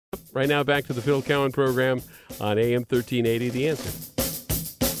Right now, back to the Phil Cowan program on AM 1380, The Answer.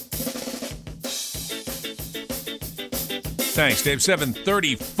 Thanks, Dave.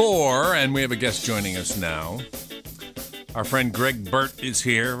 7:34, and we have a guest joining us now. Our friend Greg Burt is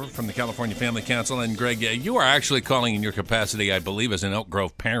here from the California Family Council. And Greg, you are actually calling in your capacity, I believe, as an Elk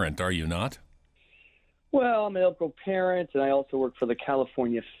Grove parent, are you not? Well, I'm an Elk Grove parent, and I also work for the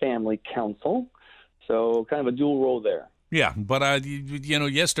California Family Council. So kind of a dual role there. Yeah, but,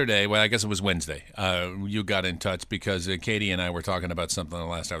 yesterday, well, I guess it was Wednesday, you got in touch because Katie and I were talking about something in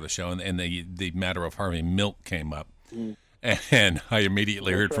the last hour of the show, and the matter of Harvey Milk came up. Mm. And I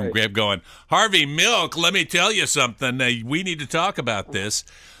immediately heard from Greg going, Harvey Milk, let me tell you something. We need to talk about this.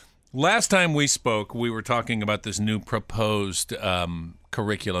 Last time we spoke, we were talking about this new proposed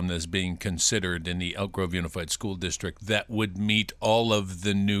curriculum that's being considered in the Elk Grove Unified School District that would meet all of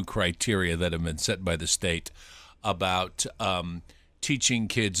the new criteria that have been set by the state about teaching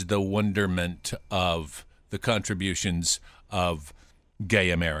kids the wonderment of the contributions of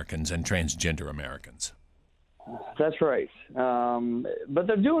gay Americans and transgender Americans. That's right. But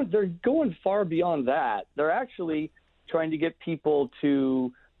they're going far beyond that. They're actually trying to get people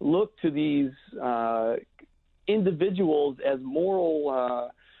to look to these individuals as moral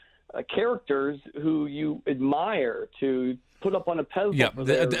characters who you admire, to put up on a pedestal. Yeah, for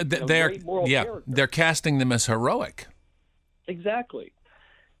their, great moral character. They're casting them as heroic. Exactly.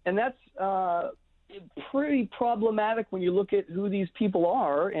 And that's pretty problematic when you look at who these people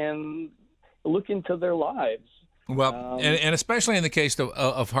are and look into their lives. Well, and especially in the case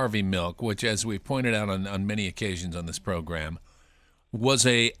of Harvey Milk, which, as we pointed out on many occasions on this program, was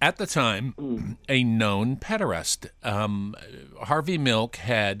at the time, a known pederast. Harvey Milk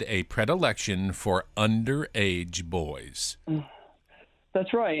had a predilection for underage boys.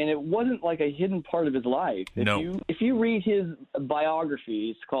 That's right, and it wasn't like a hidden part of his life. If you read his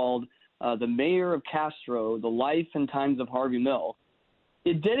biography, it's called The Mayor of Castro, The Life and Times of Harvey Milk.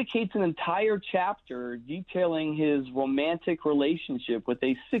 It dedicates an entire chapter detailing his romantic relationship with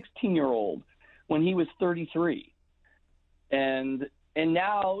a 16-year-old when he was 33. And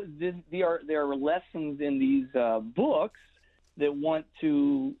now there are lessons in these books that want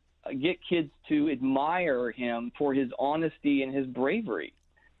to get kids to admire him for his honesty and his bravery.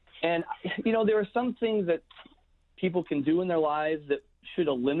 And, there are some things that people can do in their lives that should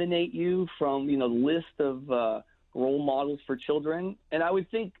eliminate you from, the list of role models for children. And I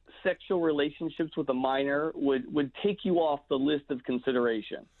would think sexual relationships with a minor would take you off the list of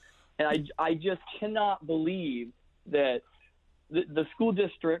consideration. And I just cannot believe that the school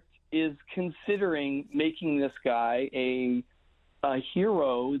district is considering making this guy a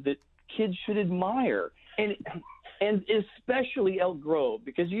hero that kids should admire, and especially Elk Grove,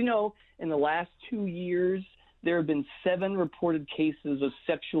 because in the last 2 years there have been 7 reported cases of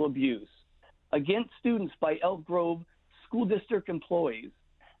sexual abuse against students by Elk Grove school district employees.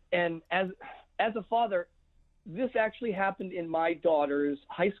 And as a father, this actually happened in my daughter's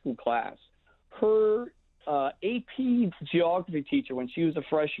high school class. Her AP geography teacher, when she was a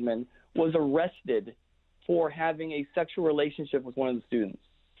freshman, was arrested for having a sexual relationship with one of the students.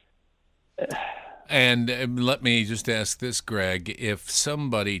 And let me just ask this, Greg. If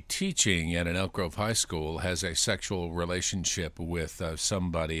somebody teaching at an Elk Grove high school has a sexual relationship with a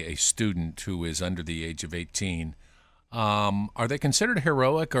student who is under the age of 18, are they considered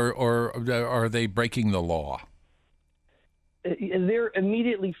heroic, or are they breaking the law? They're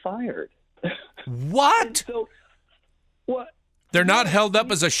immediately fired. What? So, what? They're not held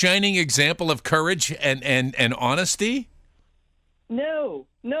up as a shining example of courage and honesty? No,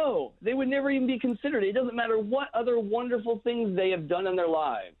 they would never even be considered. It doesn't matter what other wonderful things they have done in their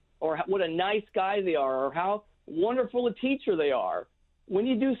lives, or what a nice guy they are, or how wonderful a teacher they are. When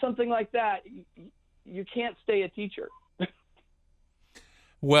you do something like that, you can't stay a teacher.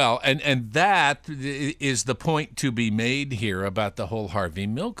 Well, and that is the point to be made here about the whole Harvey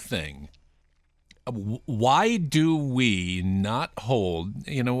Milk thing. Why do we not hold,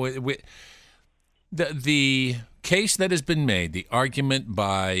 the case that has been made, the argument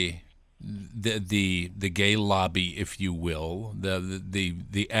by the gay lobby, if you will,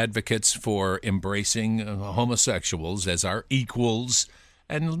 the advocates for embracing homosexuals as our equals,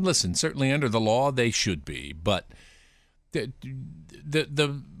 and listen, certainly under the law they should be, but the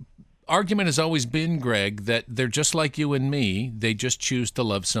argument has always been, Greg, that they're just like you and me. They just choose to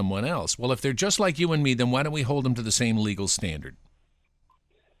love someone else. Well, if they're just like you and me, then why don't we hold them to the same legal standard?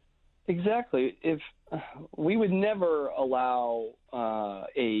 Exactly. If we would never allow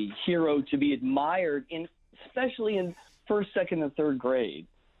a hero to be admired, especially in first, second, and third grade.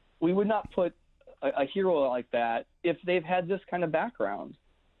 We would not put a hero like that if they've had this kind of background.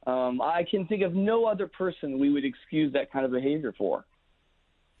 I can think of no other person we would excuse that kind of behavior for.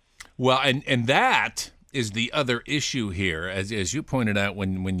 Well, and that is the other issue here, as you pointed out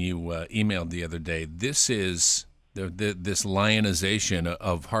when you emailed the other day. This is this lionization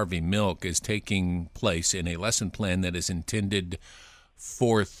of Harvey Milk is taking place in a lesson plan that is intended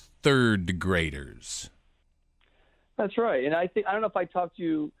for third graders. That's right, and I don't know if I talked to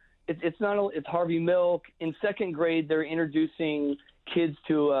you. It's Harvey Milk. In second grade, they're introducing kids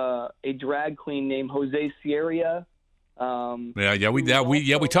to a drag queen named Jose Sierra.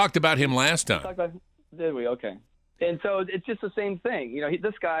 We talked about him last time. Did we? Okay. And so it's just the same thing.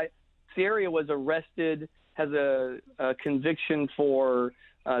 This guy, Sierra, was arrested, has a conviction for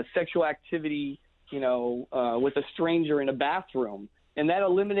sexual activity, with a stranger in a bathroom, and that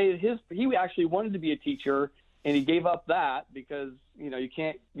eliminated he actually wanted to be a teacher, and he gave up that because you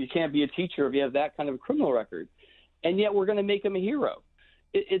can't be a teacher if you have that kind of a criminal record, and yet we're going to make him a hero.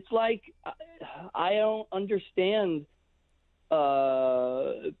 It's like I don't understand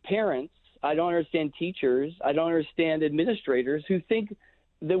parents. I don't understand teachers. I don't understand administrators who think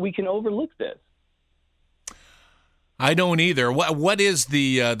that we can overlook this. I don't either. What is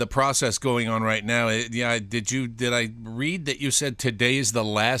the process going on right now? Did I read that you said today is the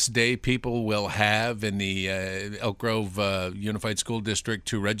last day people will have in the Elk Grove Unified School District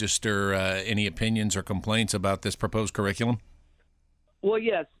to register any opinions or complaints about this proposed curriculum? Well,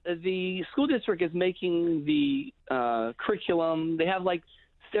 yes. The school district is making the curriculum. They have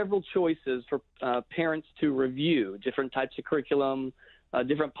several choices for parents to review, different types of curriculum,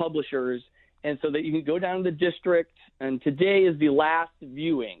 different publishers, and so that you can go down to the district, and today is the last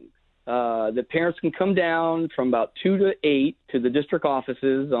viewing. The parents can come down from about 2 to 8 to the district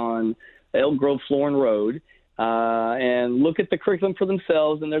offices on Elk Grove Florin Road and look at the curriculum for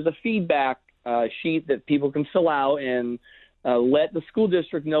themselves, and there's a feedback sheet that people can fill out and let the school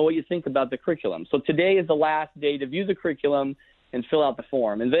district know what you think about the curriculum. So today is the last day to view the curriculum and fill out the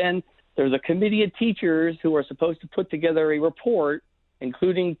form. And then there's a committee of teachers who are supposed to put together a report,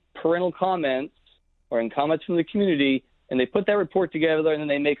 including parental comments and comments from the community, and they put that report together, and then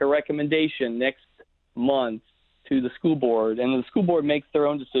they make a recommendation next month to the school board, and the school board makes their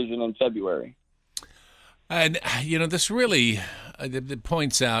own decision in February. And, this really it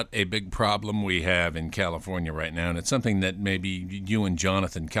points out a big problem we have in California right now, and it's something that maybe you and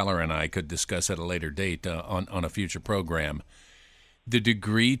Jonathan Keller and I could discuss at a later date on a future program. The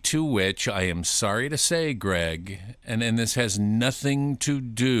degree to which, I am sorry to say, Greg, and this has nothing to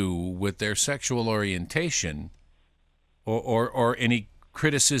do with their sexual orientation or any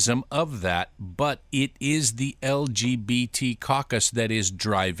criticism of that, but it is the LGBT caucus that is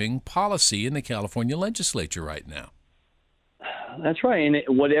driving policy in the California legislature right now. That's right,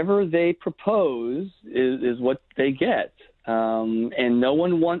 and whatever they propose is what they get. And no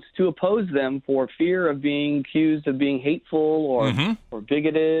one wants to oppose them for fear of being accused of being hateful or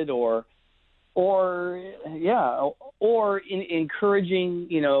bigoted or encouraging,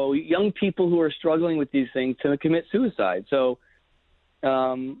 young people who are struggling with these things to commit suicide. So,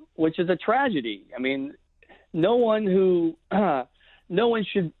 which is a tragedy. I mean, no one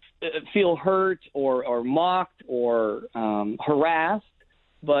should feel hurt or mocked or harassed.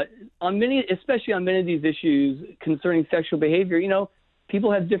 But especially on many of these issues concerning sexual behavior,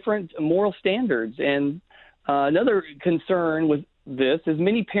 people have different moral standards. And another concern with this is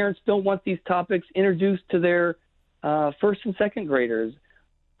many parents don't want these topics introduced to their first and second graders.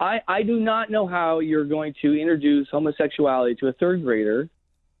 I do not know how you're going to introduce homosexuality to a third grader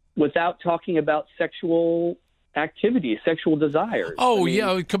without talking about sexual activity, sexual desires. Oh,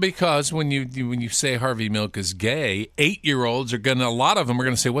 because when you say Harvey Milk is gay, 8-year-olds a lot of them are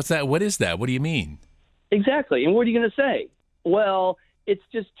going to say, "What's that? What is that? What do you mean?" Exactly. And what are you going to say? Well, it's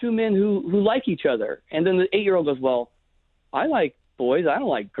just two men who like each other. And then the 8-year-old goes, "Well, I like boys. I don't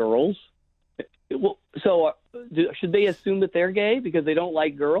like girls." Well, so should they assume that they're gay because they don't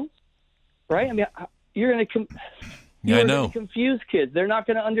like girls? Right? I mean, you're going to confuse kids. They're not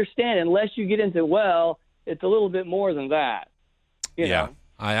going to understand unless you get into, it's a little bit more than that. You know?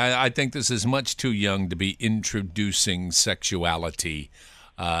 I think this is much too young to be introducing sexuality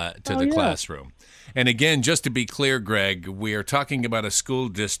to the classroom. And again, just to be clear, Greg, we are talking about a school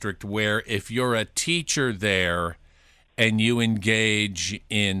district where if you're a teacher there and you engage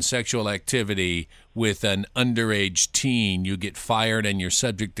in sexual activity with an underage teen, you get fired and you're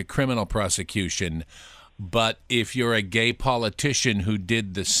subject to criminal prosecution. But if you're a gay politician who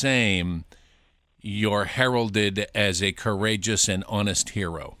did the same, you're heralded as a courageous and honest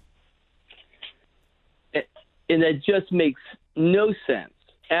hero. And that just makes no sense.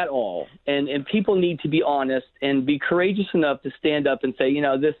 at all. And people need to be honest and be courageous enough to stand up and say,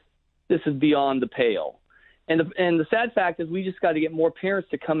 this is beyond the pale. And the sad fact is we just got to get more parents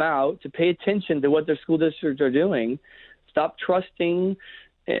to come out to pay attention to what their school districts are doing. Stop trusting.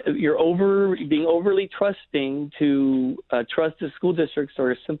 You're being overly trusting to trust the school districts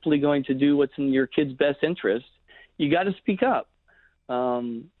are simply going to do what's in your kid's best interest. You got to speak up.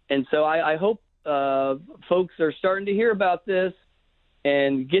 And so I hope folks are starting to hear about this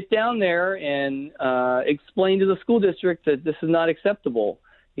and get down there and explain to the school district that this is not acceptable.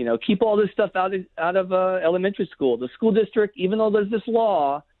 Keep all this stuff out of elementary school. The school district, even though there's this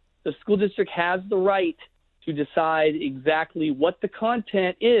law, the school district has the right to decide exactly what the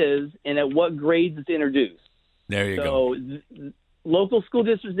content is and at what grades it's introduced. There you go. So local school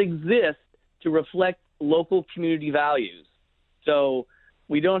districts exist to reflect local community values. So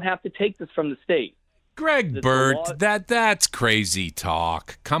we don't have to take this from the state. Greg Burt, that's crazy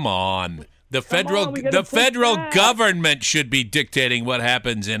talk. Come on. The federal government should be dictating what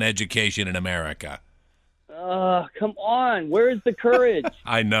happens in education in America. Come on. Where is the courage?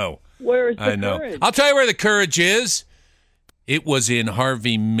 I know. Where is the courage? I'll tell you where the courage is. It was in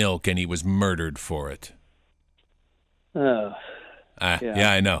Harvey Milk, and he was murdered for it. Yeah,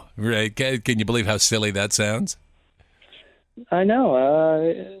 I know. Can you believe how silly that sounds? I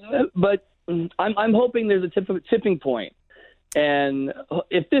know. But I'm hoping there's a tipping point. And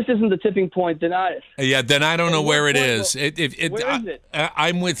if this isn't the tipping point, then I don't know where it is. Where is it?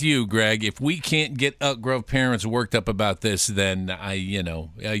 I'm with you, Greg. If we can't get Elk Grove parents worked up about this, then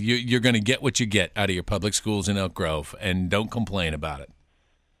you're going to get what you get out of your public schools in Elk Grove, and don't complain about it.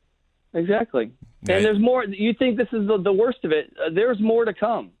 Exactly. Right. And there's more. You think this is the worst of it? There's more to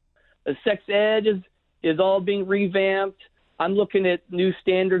come. Sex ed is all being revamped. I'm looking at new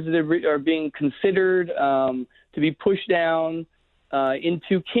standards that are being considered to be pushed down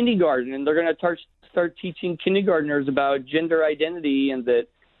into kindergarten, and they're going to start teaching kindergartners about gender identity and that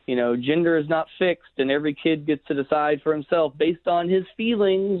gender is not fixed, and every kid gets to decide for himself based on his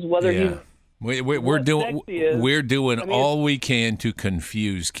feelings whether he's. We're doing all we can to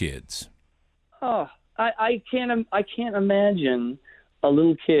confuse kids. Oh, I can't imagine a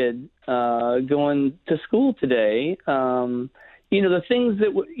little kid going to school today. The things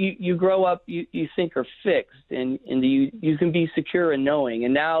that you grow up, you think are fixed, and you can be secure in knowing.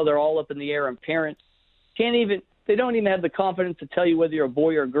 And now they're all up in the air, and parents they don't even have the confidence to tell you whether you're a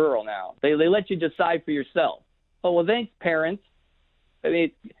boy or a girl now. They let you decide for yourself. Oh, well, thanks, parents. I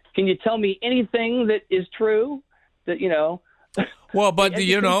mean, can you tell me anything that is true that, Well, but,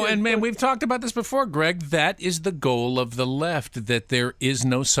 and man, we've talked about this before, Greg. That is the goal of the left, that there is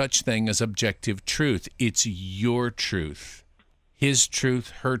no such thing as objective truth. It's your truth. His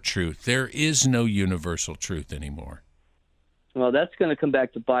truth, her truth. There is no universal truth anymore. Well, that's going to come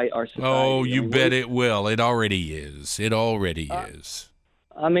back to bite our society. Oh, you bet it will. It already is. It already is.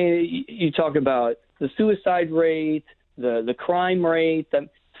 I mean, you talk about the suicide rate, the crime rate. The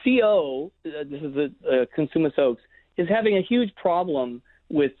CO, this is the Consumers Oaks, is having a huge problem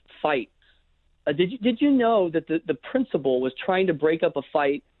with fights. Did you know that the principal was trying to break up a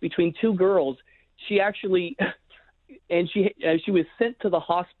fight between two girls? She actually, and she was sent to the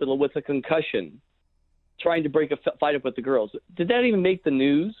hospital with a concussion, trying to break a fight up with the girls. Did that even make the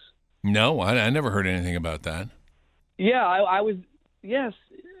news? No, I never heard anything about that. Yeah, I was. Yes,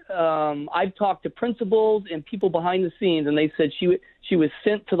 I've talked to principals and people behind the scenes, and they said she was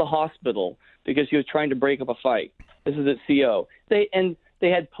sent to the hospital because she was trying to break up a fight. This is at CO. They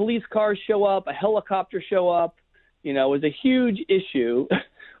had police cars show up, a helicopter show up. It was a huge issue.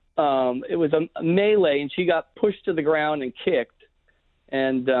 It was a melee, and she got pushed to the ground and kicked.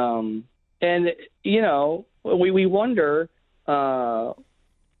 And we wonder.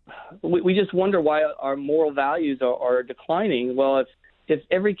 We just wonder why our moral values are declining. Well, if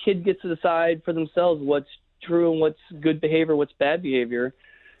every kid gets to decide for themselves what's true and what's good behavior, what's bad behavior,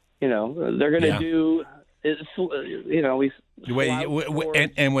 they're going to do.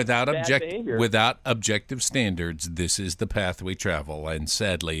 And without objective standards, this is the path we travel, and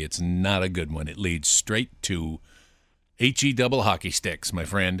sadly, it's not a good one. It leads straight to HE double hockey sticks, my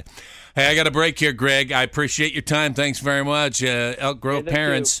friend. Hey, I got a break here, Greg. I appreciate your time. Thanks very much. Elk Grove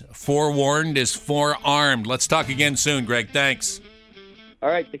parents, forewarned is forearmed. Let's talk again soon, Greg. Thanks. All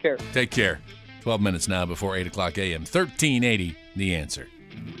right, take care. Take care. 12 minutes now before 8 o'clock a.m. 1380, The Answer.